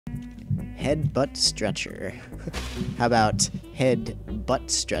Head butt stretcher. How about head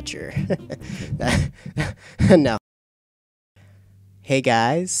butt stretcher? No. Hey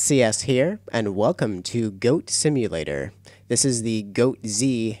guys, CS here, and welcome to Goat Simulator. This is the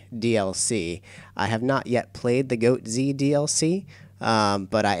GOATSE DLC. I have not yet played the GOATSE DLC,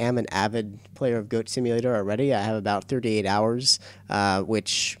 but I am an avid player of Goat Simulator already. I have about 38 hours,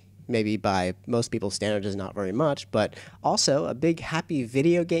 which maybe by most people's standards is not very much, but also a big happy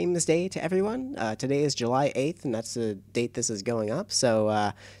video games day to everyone. Today is July 8th, and that's the date this is going up.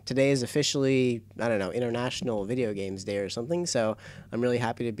 So today is officially, I don't know, International Video Games Day or something. So I'm really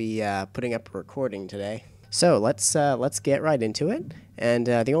happy to be putting up a recording today. So let's get right into it. And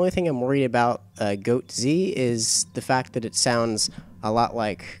the only thing I'm worried about GOATSE is the fact that it sounds a lot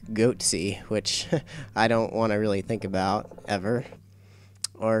like GOATSE, which I don't want to really think about ever.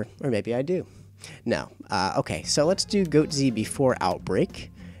 Or maybe I do. No. Okay, so let's do GOATSE before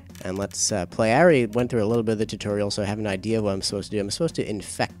Outbreak. And let's play. I already went through a little bit of the tutorial, so I have an idea what I'm supposed to do. I'm supposed to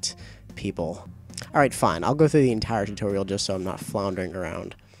infect people. Alright, fine. I'll go through the entire tutorial just so I'm not floundering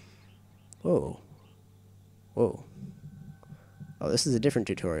around. Whoa. Whoa. Oh, this is a different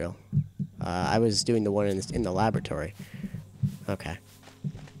tutorial. I was doing the one in the laboratory. Okay.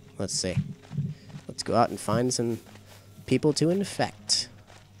 Let's see. Let's go out and find some people to infect.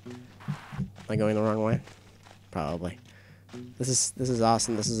 Am I going the wrong way? Probably. This is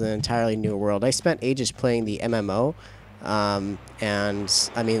awesome. This is an entirely new world. I spent ages playing the MMO, and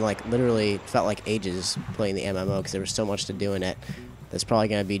I mean, like, literally felt like ages playing the MMO because there was so much to do in it. There's probably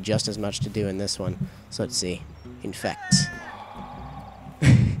going to be just as much to do in this one. So let's see. Infect.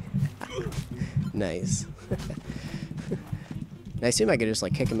 Nice. I assume I could just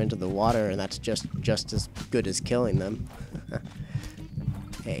like kick them into the water, and that's just as good as killing them.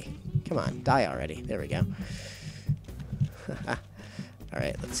 Hey, come on, die already. There we go.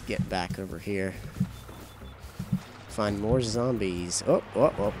 Alright, let's get back over here. Find more zombies. Oh,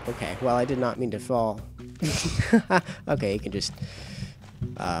 okay. Well, I did not mean to fall. Okay, you can just...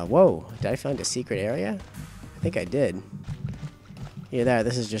 whoa, did I find a secret area? I think I did. Yeah, there,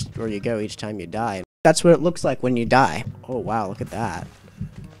 this is just where you go each time you die. That's what it looks like when you die. Oh, wow, look at that.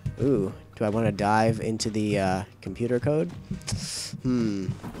 Ooh, do I want to dive into the computer code?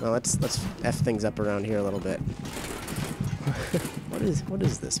 Well, let's F things up around here a little bit. What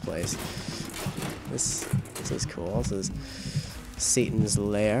is this place? This is cool. This is Satan's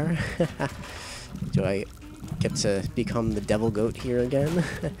lair. Do I get to become the devil goat here again?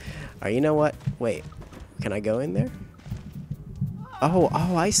 Or you know what? Wait, can I go in there? Oh,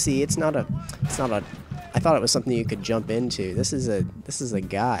 I see. It's not a. I thought it was something you could jump into. This is a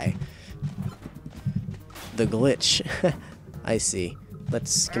guy. The glitch. I see.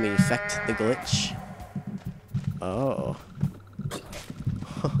 Can we infect the glitch? Oh.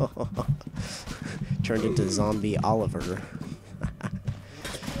 Turned into zombie Oliver.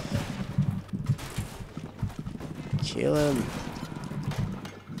 Kill him.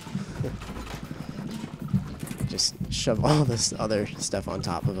 Just shove all this other stuff on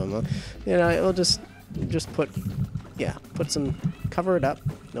top of him. You know, it'll just put some, cover it up.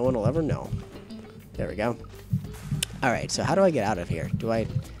 No one will ever know. There we go. Alright, so how do I get out of here?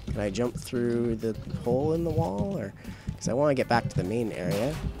 Can I jump through the hole in the wall, or because I want to get back to the main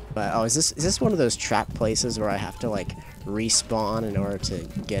area? But is this one of those trap places where I have to like respawn in order to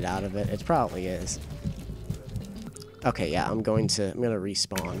get out of it? It probably is. Okay, yeah, I'm gonna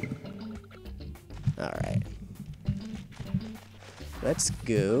respawn. Alright. Let's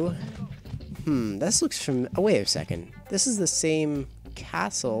go. This looks from... Oh, wait a second. This is the same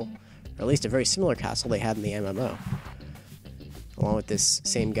castle, or at least a very similar castle they had in the MMO. Along with this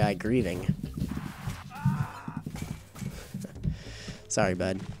same guy grieving. Sorry,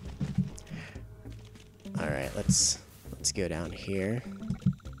 bud. Alright, let's go down here.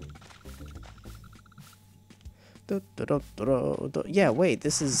 Yeah, wait,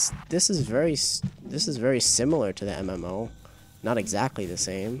 this is very similar to the MMO. Not exactly the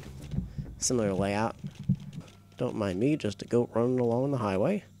same. Similar layout. Don't mind me, just a goat running along the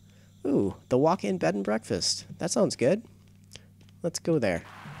highway. Ooh, the walk-in bed and breakfast. That sounds good. Let's go there.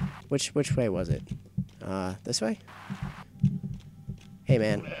 Which way was it? This way? Hey,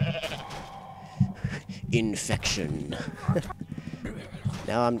 man. Infection.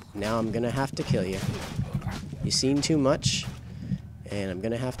 Now I'm gonna have to kill you. You seen too much, and I'm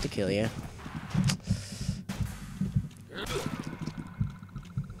gonna have to kill you.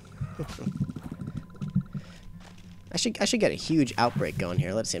 I should get a huge outbreak going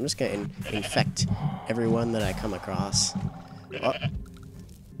here. Let's see. I'm just gonna infect everyone that I come across. Oh.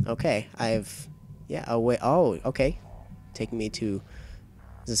 Okay, yeah. Oh wait. Oh, okay. Taking me to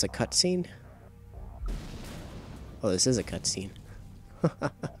Is this a cutscene? Oh, this is a cutscene.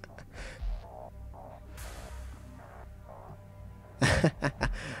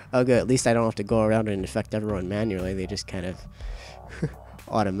 Oh, good. At least I don't have to go around and infect everyone manually. They just kind of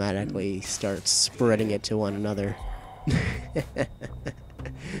automatically start spreading it to one another.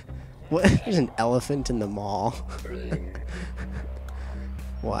 What? There's an elephant in the mall.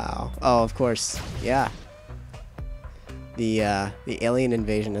 Wow. Oh, of course. Yeah. The alien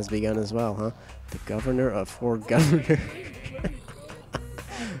invasion has begun as well, huh? The governor of four governors.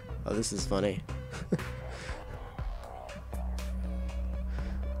 Oh, this is funny.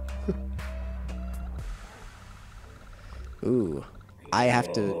 Ooh. I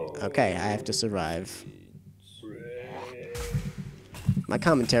have to... Okay, I have to survive. My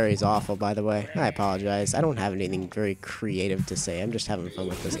commentary is awful, by the way. I apologize. I don't have anything very creative to say. I'm just having fun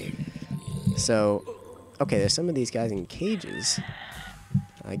with this. So, okay, there's some of these guys in cages.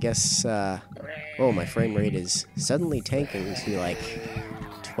 I guess, oh, my frame rate is suddenly tanking to, like,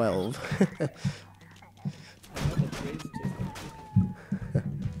 12.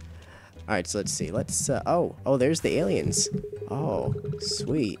 Alright, so let's see. Let's, oh, there's the aliens. Oh,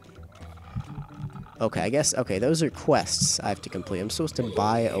 sweet. Okay, I guess, okay, those are quests I have to complete. I'm supposed to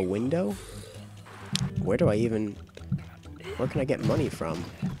buy a window? Where can I get money from?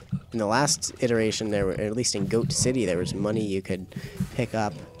 In the last iteration, there were, at least in Goat City, there was money you could pick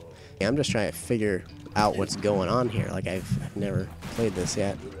up. I'm just trying to figure out what's going on here. Like, I've never played this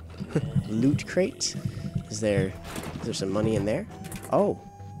yet. Loot crate? Is there some money in there? Oh,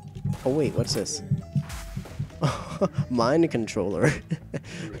 wait, what's this? Mind controller.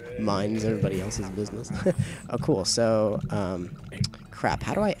 Mine's everybody else's business. Oh, cool. So, crap.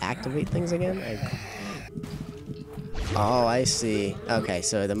 How do I activate things again? Oh, I see. Okay,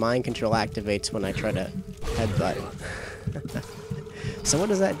 so the mind control activates when I try to headbutt. So what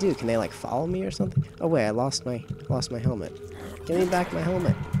does that do? Can they, like, follow me or something? Oh, wait, I lost my helmet. Give me back my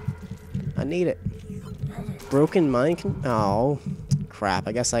helmet. I need it. Broken mind oh, crap.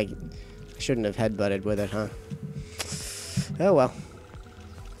 I guess I shouldn't have headbutted with it, huh? Oh, well.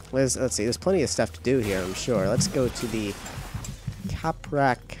 Let's see. There's plenty of stuff to do here, I'm sure. Let's go to the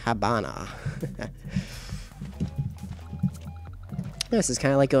Cabana. This is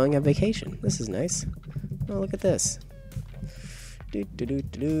kind of like going on vacation. This is nice. Oh, look at this.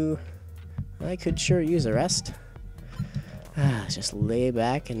 I could sure use a rest. Just lay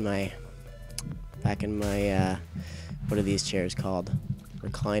back in my, what are these chairs called?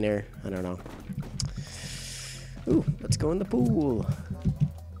 Recliner? I don't know. Ooh, let's go in the pool.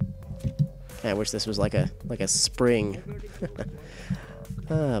 I wish this was like a spring.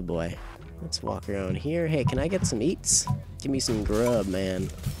 Oh boy. Let's walk around here. Hey, can I get some eats? Give me some grub, man.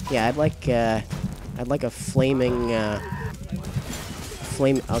 Yeah, I'd like a flaming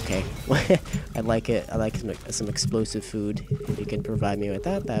okay. I'd like it. I like some explosive food. If you could provide me with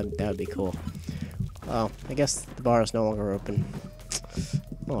that would be cool. Well, I guess the bar is no longer open.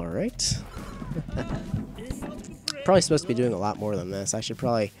 All right. Probably supposed to be doing a lot more than this. I should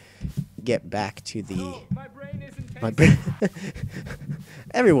probably get back to the... My brain...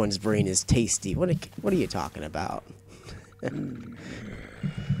 Everyone's brain is tasty. What are you talking about?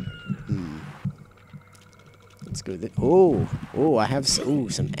 Let's go to the... Oh, I have some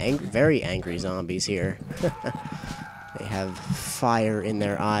very angry zombies here. They have fire in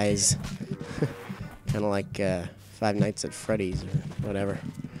their eyes. Kind of like Five Nights at Freddy's or whatever.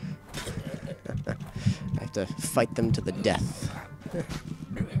 I have to fight them to the death.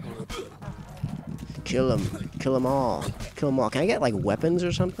 Kill them all. Can I get, like, weapons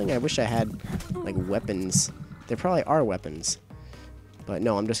or something? I wish I had, like, weapons. There probably are weapons. But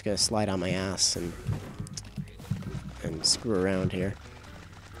no, I'm just gonna slide on my ass and screw around here.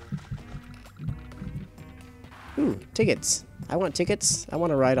 Ooh, tickets. I want tickets. I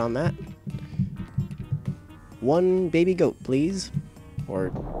want to ride on that. One baby goat, please. Or,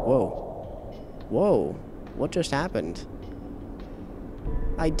 whoa, what just happened?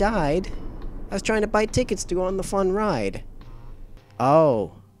 I died. I was trying to buy tickets to go on the fun ride.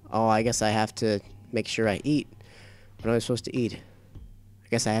 Oh, I guess I have to make sure I eat. What am I supposed to eat? I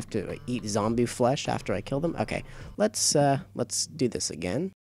guess I have to eat zombie flesh after I kill them? Okay, let's do this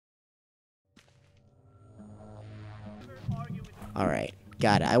again. Alright,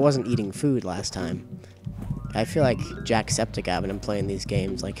 got it. I wasn't eating food last time. I feel like Jacksepticeye when I'm playing these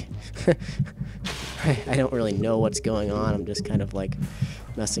games. Like, I don't really know what's going on. I'm just kind of, like,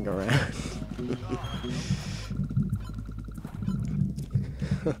 messing around.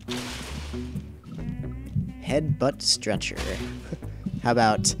 Head butt stretcher. How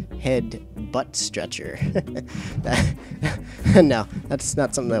about head butt stretcher. No, that's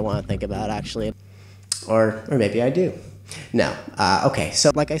not something I want to think about, actually. Or maybe I do. No. Okay,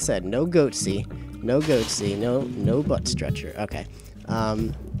 so like I said, no GOATSE, no butt stretcher. Okay.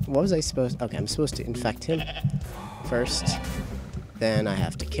 What was I supposed... Okay, I'm supposed to infect him first. Then I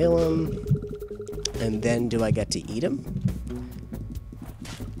have to kill him. And then do I get to eat him?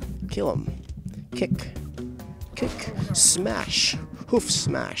 Kill him. Kick. Smash. Hoof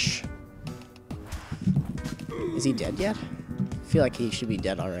smash. Is he dead yet? I feel like he should be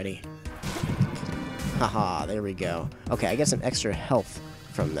dead already. Haha, there we go. Okay, I get some extra health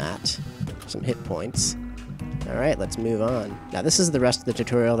from that. Some hit points. Alright, let's move on. Now, this is the rest of the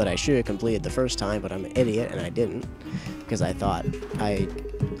tutorial that I should have completed the first time, but I'm an idiot and I didn't. Because I thought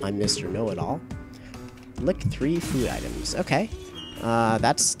I'm Mr. Know-It-All. Lick 3 food items. Okay.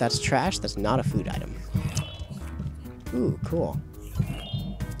 That's trash. That's not a food item. Ooh, cool.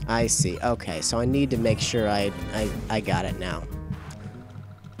 I see. Okay, so I need to make sure I got it now.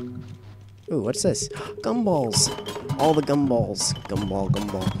 Ooh, what's this? Gumballs! All the gumballs.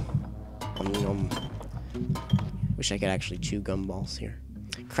 Gumball. Wish I could actually chew gumballs here.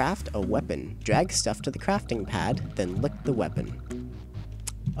 Craft a weapon. Drag stuff to the crafting pad, then lick the weapon.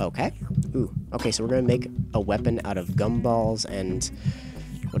 Okay. Ooh. Okay, so we're gonna make a weapon out of gumballs and...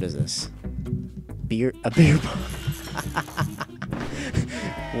 What is this? A beer bong.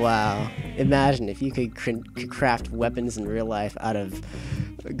 Wow. Imagine if you could craft weapons in real life out of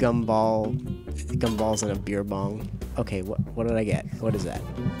gumballs and a beer bong. Okay, what did I get? What is that?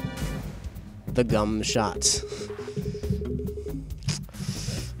 The gum shots.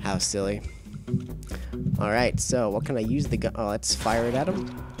 How silly. Alright, so what can I use the gun? Oh, let's fire it at him.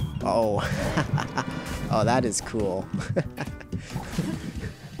 Oh. Oh, that is cool.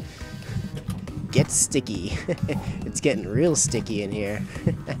 Get sticky. It's getting real sticky in here.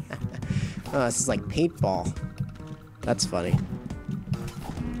 Oh, this is like paintball. That's funny.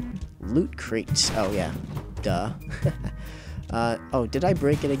 Loot crate. Oh, yeah. Duh. Oh, did I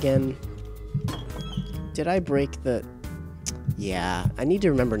break it again? Did I break the... Yeah, I need to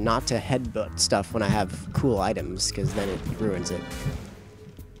remember not to headbutt stuff when I have cool items, because then it ruins it.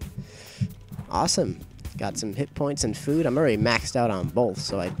 Awesome. Got some hit points and food. I'm already maxed out on both,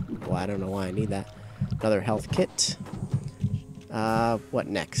 so I don't know why I need that. Another health kit. What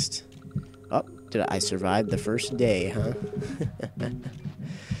next? Oh, did I survive the first day, huh?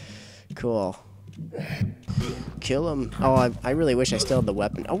 Cool. Kill him. Oh, I really wish I still had the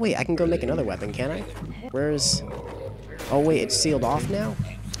weapon. Oh, wait, I can go make another weapon, can I? Where's... Oh, wait, it's sealed off now?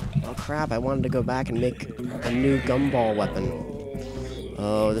 Oh, crap, I wanted to go back and make a new gumball weapon.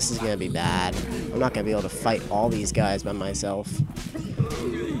 Oh, this is gonna be bad. I'm not gonna be able to fight all these guys by myself.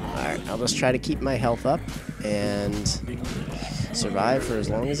 Alright, I'll just try to keep my health up and survive for as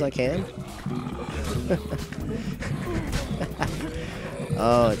long as I can.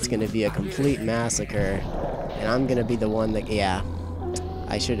 Oh, it's gonna be a complete massacre. And I'm gonna be the one that, yeah,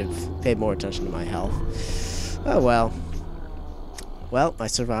 I should have paid more attention to my health. Oh, well. Well, I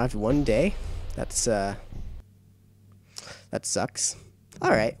survived one day. That sucks.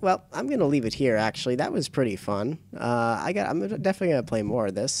 Alright, well, I'm going to leave it here, actually. That was pretty fun. I'm definitely going to play more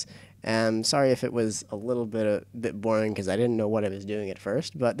of this. Sorry if it was a little bit boring, because I didn't know what I was doing at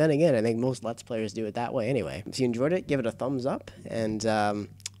first. But then again, I think most Let's Players do it that way anyway. If you enjoyed it, give it a thumbs up. And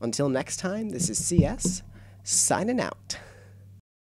until next time, this is CS, signing out.